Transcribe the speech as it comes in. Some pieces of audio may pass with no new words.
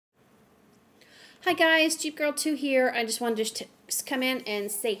Hi guys, Jeep Girl 2 here. I just wanted to just come in and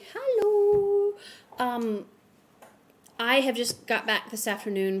say hello. I have just got back this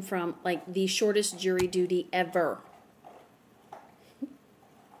afternoon from like the shortest jury duty ever.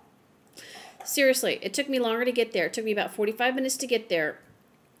 Seriously, it took me longer to get there. It took me about 45 minutes to get there.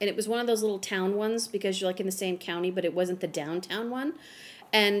 And it was one of those little town ones because you're like in the same county, but it wasn't the downtown one.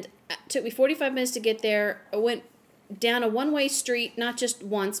 And it took me 45 minutes to get there. I went down a one-way street, not just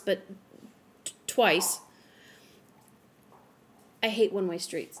once, but twice. I hate one-way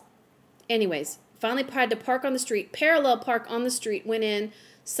streets. Anyways, finally had to park on the street, parallel park on the street, went in,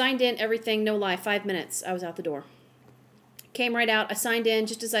 signed in, everything, no lie, 5 minutes, I was out the door. Came right out, I signed in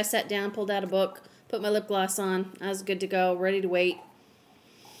just as I sat down, pulled out a book, put my lip gloss on, I was good to go, ready to wait.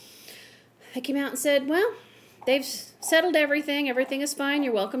 I came out and said, well, they've settled everything, everything is fine,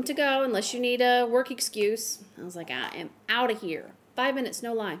 you're welcome to go unless you need a work excuse. I was like, I am out of here. 5 minutes,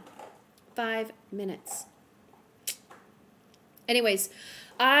 no lie. 5 minutes. Anyways,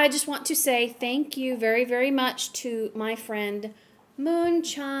 I just want to say thank you very, very much to my friend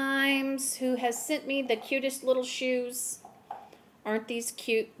Moonchimes, who has sent me the cutest little shoes. Aren't these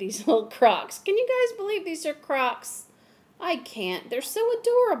cute? These little Crocs. Can you guys believe these are Crocs? I can't. They're so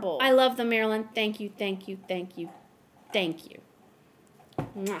adorable. I love them, Marilyn. Thank you, thank you, thank you, thank you.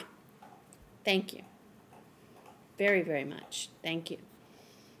 Mwah. Thank you. Very, very much. Thank you.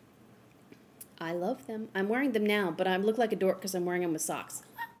 I love them. I'm wearing them now, but I look like a dork because I'm wearing them with socks.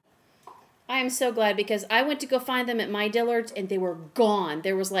 I am so glad because I went to go find them at my Dillard's and they were gone.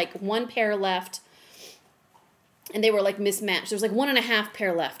 There was like one pair left and they were like mismatched. There was like 1.5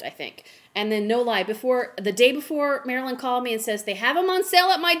 pair left, I think. And then no lie, the day before, Marilyn called me and says, they have them on sale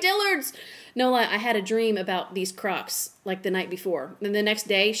at my Dillard's. No lie, I had a dream about these Crocs like the night before. And the next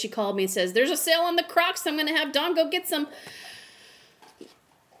day she called me and says, there's a sale on the Crocs. I'm going to have Dawn go get some.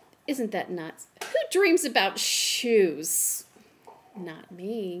 Isn't that nuts? Who dreams about shoes? Not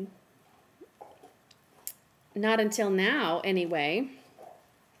me. Not until now, anyway.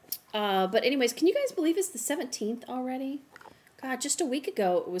 But anyways, can you guys believe it's the 17th already? God, just a week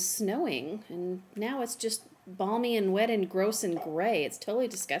ago it was snowing, and now it's just balmy and wet and gross and gray. It's totally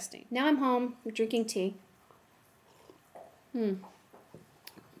disgusting. Now I'm home. I'm drinking tea. I'm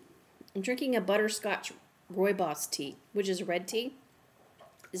drinking a butterscotch rooibos tea, which is red tea.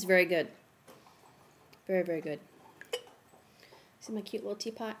 It's very good. Very, very good. See my cute little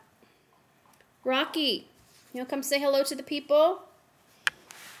teapot? Rocky, you want to come say hello to the people?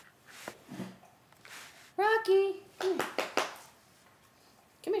 Rocky. Come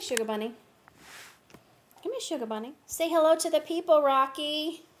here, sugar bunny. Come here, sugar bunny. Say hello to the people,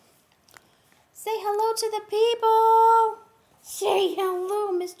 Rocky. Say hello to the people. Say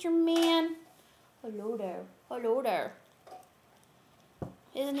hello, Mr. Man. Hello there. Hello there.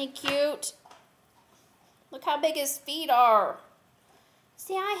 Isn't he cute? Look how big his feet are.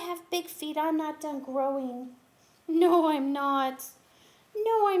 See, I have big feet. I'm not done growing. No, I'm not.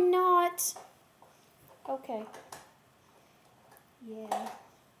 No, I'm not. Okay. Yeah.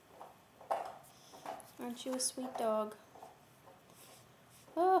 Aren't you a sweet dog?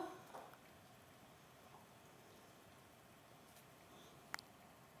 Oh.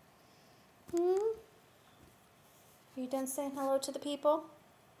 Are you done saying hello to the people?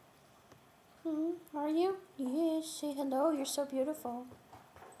 Are you? Yes, say hello. You're so beautiful.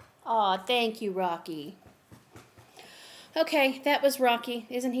 Aw, thank you, Rocky. Okay, that was Rocky.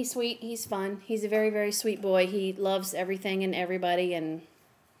 Isn't he sweet? He's fun. He's a very, very sweet boy. He loves everything and everybody, and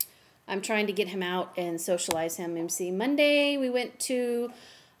I'm trying to get him out and socialize him. MC Monday, we went to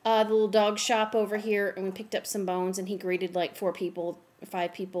the little dog shop over here, and we picked up some bones, and he greeted like 4 people,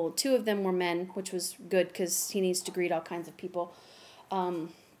 5 people. 2 of them were men, which was good because he needs to greet all kinds of people.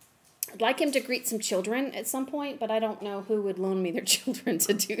 I'd like him to greet some children at some point, but I don't know who would loan me their children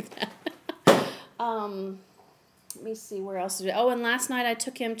to do that. Let me see, where else did it? Oh, and last night I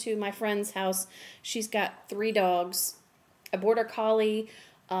took him to my friend's house. She's got 3 dogs, a border collie,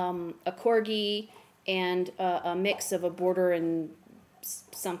 a corgi, and a mix of a border and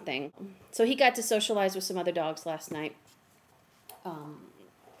something. So he got to socialize with some other dogs last night.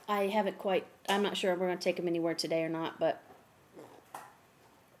 I haven't quite, I'm not sure if we're going to take him anywhere today or not, but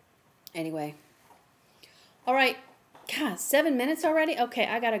anyway. All right. God, 7 minutes already? Okay,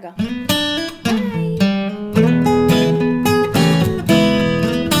 I gotta go.